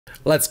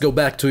Let's go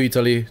back to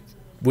Italy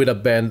with a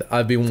band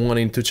I've been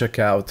wanting to check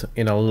out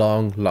in a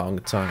long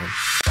time.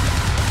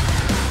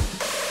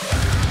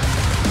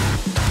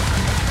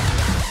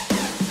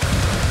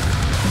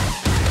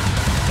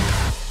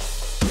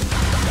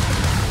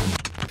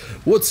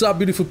 What's up,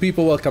 beautiful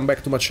people? Welcome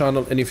back to my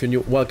channel, and if you're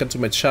new, welcome to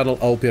my channel.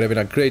 I hope you're having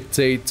a great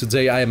day.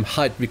 Today I am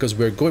hyped because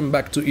we're going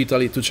back to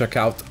Italy to check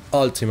out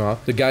Ultima.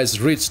 The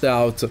guys reached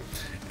out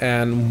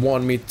and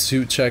want me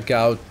to check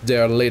out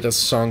their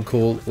latest song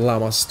called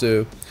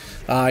Lamaštu.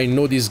 I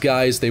know these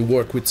guys, they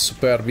work with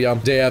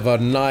Superbia, they have a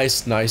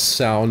nice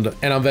sound,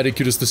 and I'm very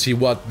curious to see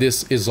what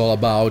this is all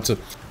about.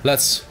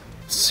 Let's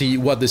see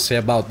what they say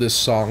about this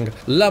song.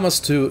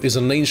 Lamaštu is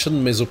an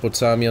ancient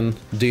Mesopotamian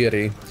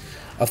deity,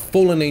 a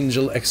fallen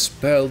angel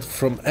expelled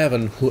from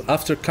heaven who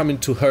after coming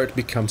to earth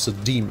becomes a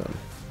demon.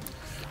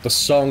 The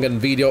song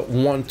and video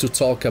want to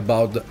talk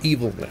about the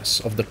evilness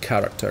of the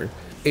character,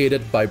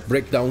 aided by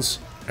breakdowns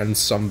and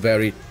some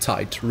very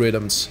tight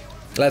rhythms.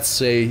 Let's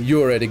say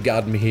you already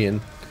got me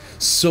in.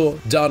 So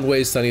don't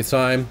waste any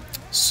time,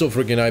 so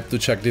freaking hyped to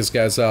check these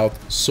guys out.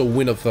 So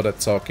without further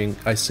talking,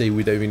 I say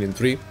we dive in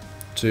 3,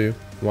 2,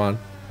 1,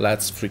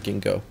 let's freaking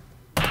go.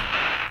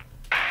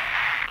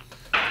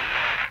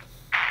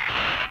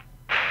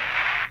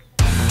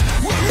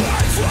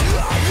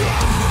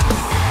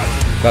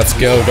 Let's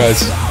go,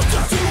 guys.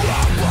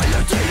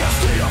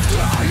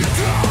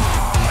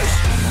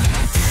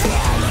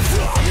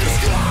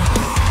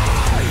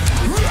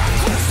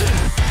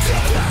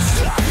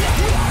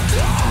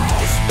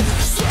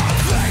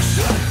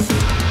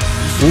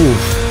 Ooh.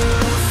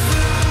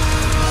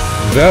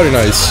 Very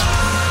nice.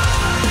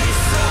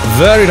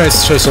 Very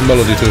nice choice of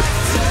melody too.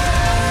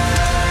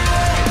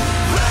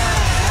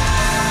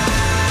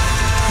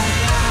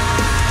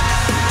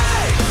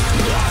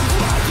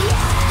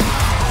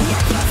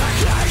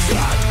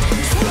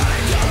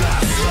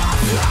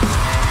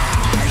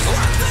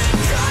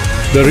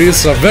 The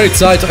reels are very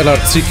tight and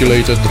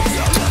articulated.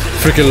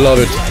 Freaking love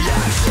it.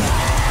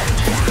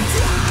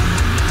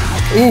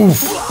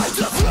 Oof.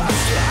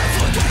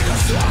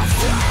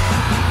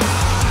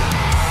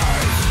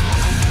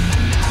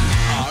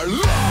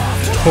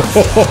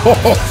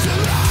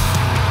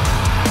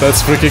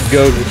 Let's freaking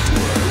go.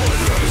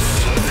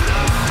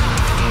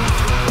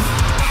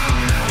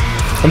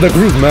 And the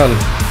groove, man.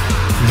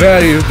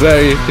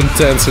 Very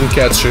intense and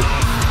catchy.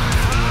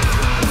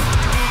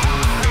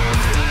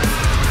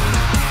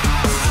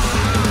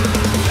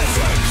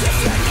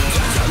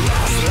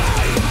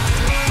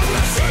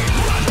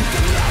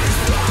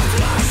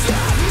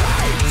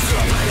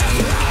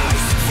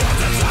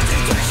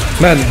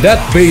 Man,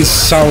 that bass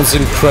sounds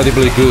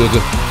incredibly good.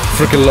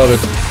 Freaking love it.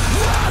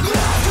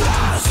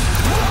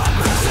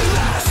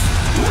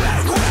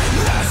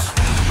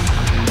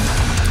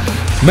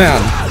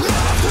 Man.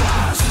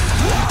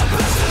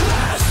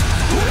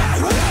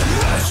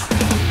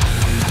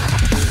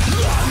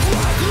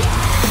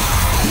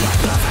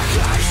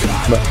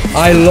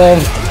 I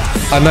love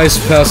a nice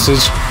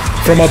passage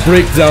from a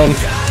breakdown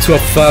to a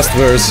fast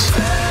verse.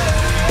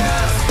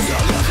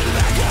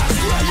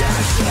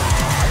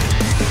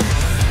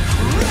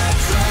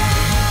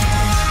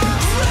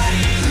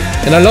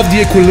 And I love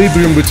the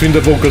equilibrium between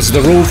the vocals,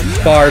 the raw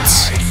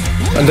parts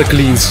and the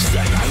cleans.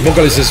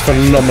 Vocalist is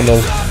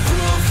phenomenal.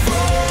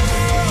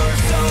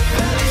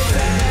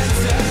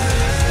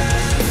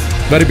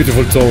 Very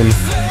beautiful tone.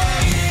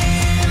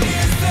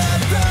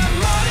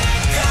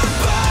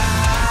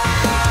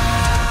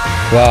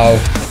 Wow.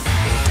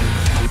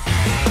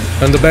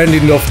 And the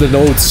bending of the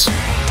notes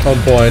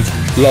on point.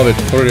 Love it,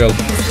 for real.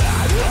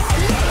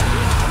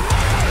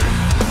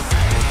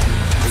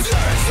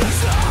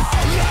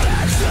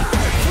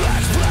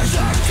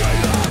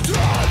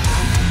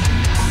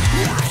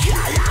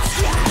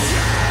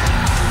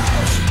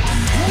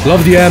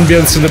 Love the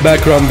ambience in the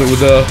background with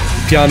the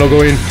piano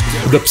going,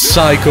 the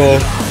psycho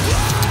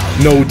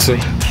note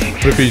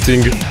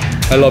repeating.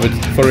 I love it,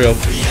 for real.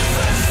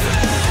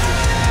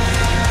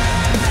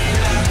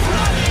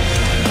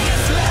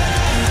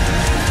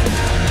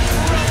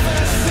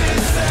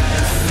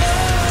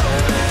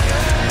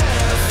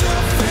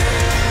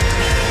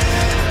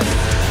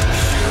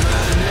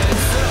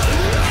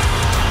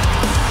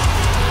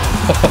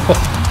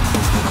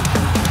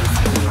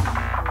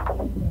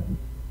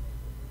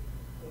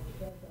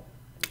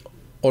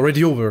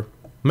 Already over.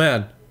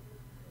 Man,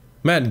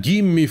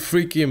 give me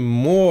freaking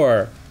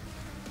more.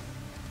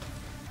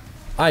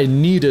 I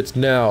need it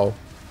now.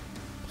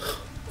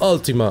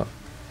 Ultima.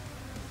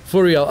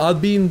 For real,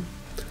 I've been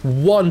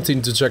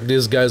wanting to check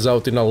these guys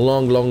out in a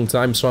long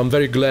time, so I'm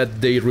very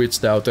glad they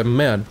reached out, and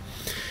man,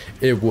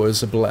 it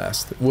was a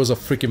blast. It was a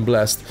freaking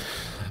blast.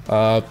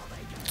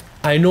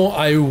 I know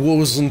I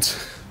wasn't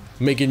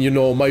making, you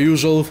know, my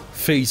usual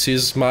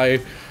faces,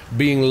 my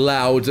being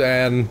loud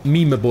and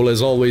memeable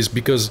as always,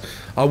 because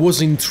I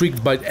was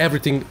intrigued by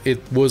everything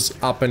it was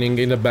happening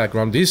in the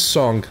background. This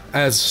song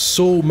has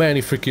so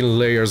many freaking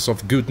layers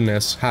of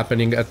goodness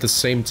happening at the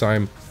same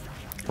time.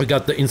 We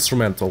got the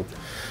instrumental,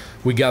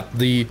 we got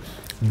the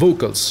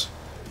vocals,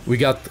 we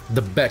got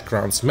the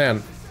backgrounds.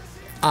 Man,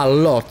 a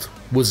lot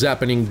was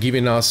happening,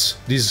 giving us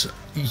this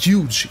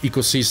huge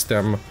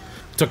ecosystem.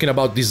 Talking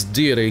about this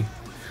deity,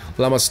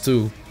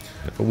 Lamaštu,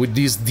 with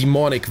this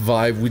demonic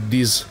vibe, with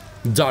these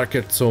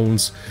darker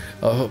tones,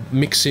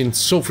 mixing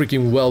so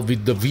freaking well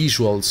with the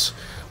visuals,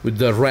 with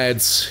the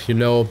reds, you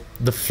know,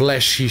 the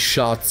flashy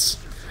shots,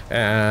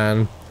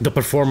 and the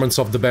performance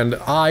of the band.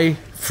 I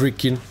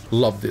freaking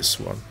love this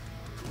one.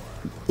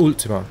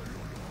 Ultima,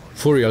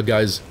 for real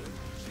guys,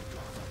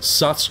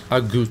 such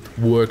a good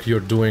work you're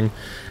doing,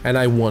 and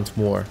I want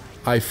more.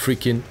 I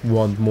freaking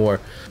want more.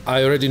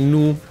 I already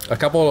knew a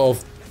couple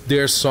of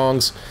their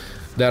songs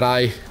that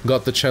I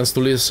got the chance to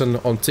listen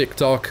on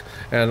TikTok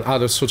and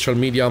other social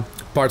media,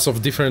 parts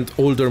of different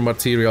older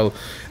material,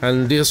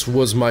 and this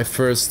was my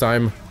first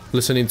time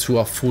listening to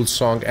a full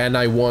song, and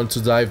I want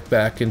to dive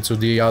back into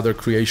the other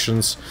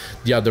creations,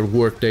 the other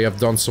work they have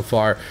done so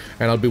far,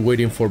 and I'll be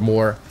waiting for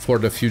more for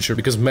the future,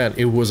 because man,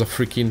 it was a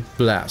freaking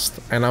blast,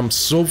 and I'm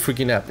so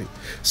freaking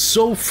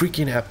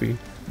happy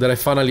that I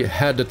finally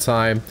had the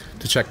time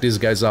to check these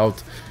guys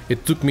out.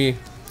 It took me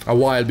a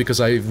while because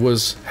I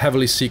was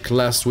heavily sick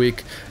last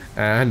week,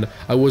 and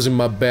I was in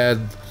my bed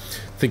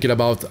thinking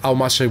about how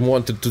much I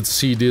wanted to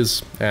see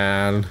this,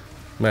 and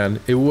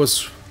man, it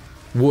was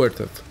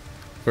worth it.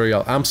 For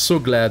real, I'm so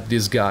glad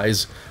these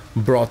guys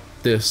brought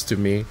this to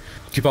me.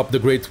 Keep up the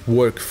great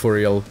work, for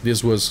real.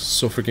 This was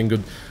so freaking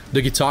good.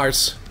 The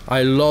guitars,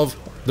 I love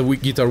the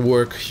guitar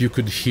work you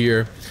could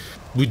hear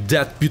with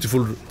that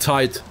beautiful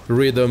tight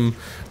rhythm,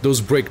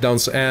 those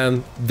breakdowns,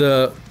 and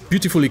the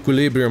beautiful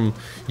equilibrium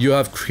you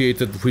have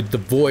created with the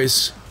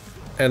voice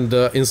and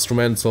the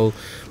instrumental,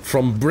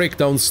 from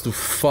breakdowns to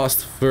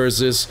fast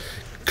verses,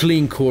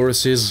 clean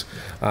choruses,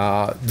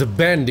 the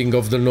bending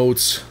of the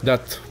notes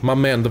that my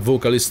man, the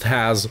vocalist,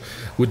 has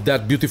with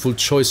that beautiful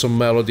choice of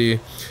melody,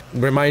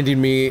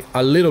 reminding me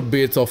a little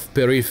bit of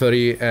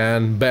Periphery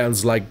and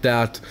bands like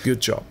that.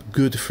 Good job,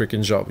 good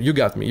freaking job. You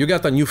got me, you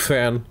got a new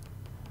fan,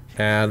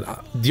 and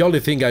the only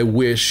thing I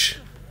wish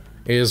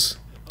is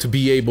to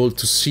be able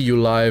to see you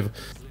live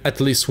at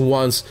least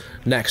once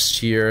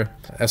next year,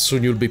 as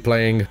soon you'll be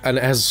playing, and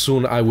as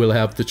soon I will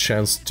have the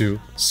chance to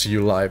see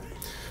you live.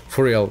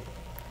 For real,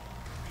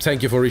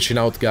 thank you for reaching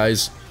out,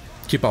 guys.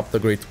 Keep up the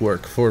great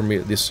work. For me,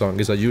 this song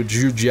is a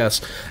huge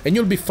yes, and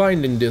you'll be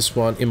finding this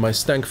one in my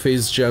Stank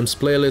Face Gems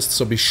playlist,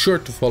 so be sure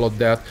to follow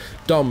that.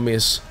 Don't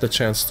miss the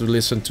chance to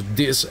listen to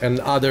this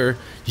and other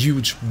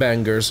huge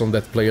bangers on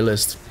that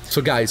playlist.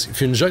 So guys, if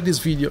you enjoyed this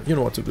video, you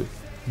know what to do.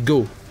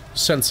 Go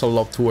send some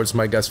love towards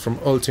my guys from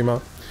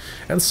Ultima,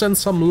 and send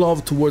some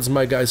love towards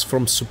my guys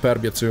from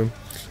Superbia too.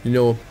 You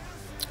know,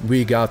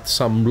 we got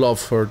some love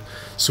for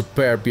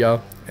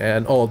Superbia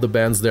and all the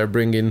bands they're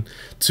bringing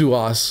to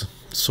us.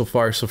 So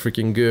far, so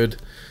freaking good.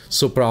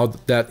 So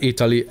proud that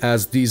Italy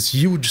has this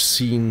huge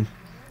scene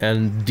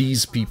and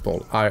these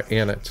people are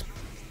in it.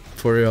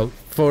 For real,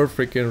 for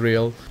freaking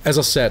real. As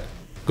I said,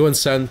 go and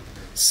send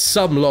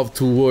some love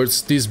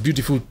towards these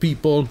beautiful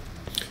people.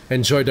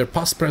 Enjoy their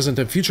past, present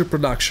and future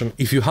production.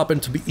 If you happen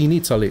to be in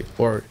Italy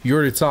or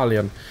you're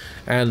Italian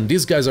and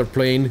these guys are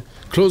playing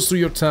close to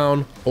your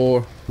town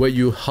or where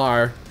you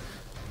are,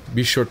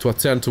 be sure to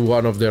attend to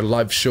one of their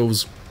live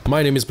shows.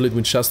 My name is Bleed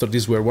Winchester.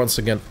 These were once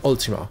again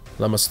Ultima,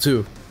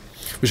 Lamaštu.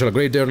 Wish you a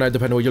great day or night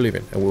depending on where you live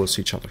in, and we will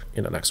see each other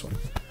in the next one.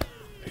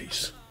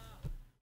 Peace.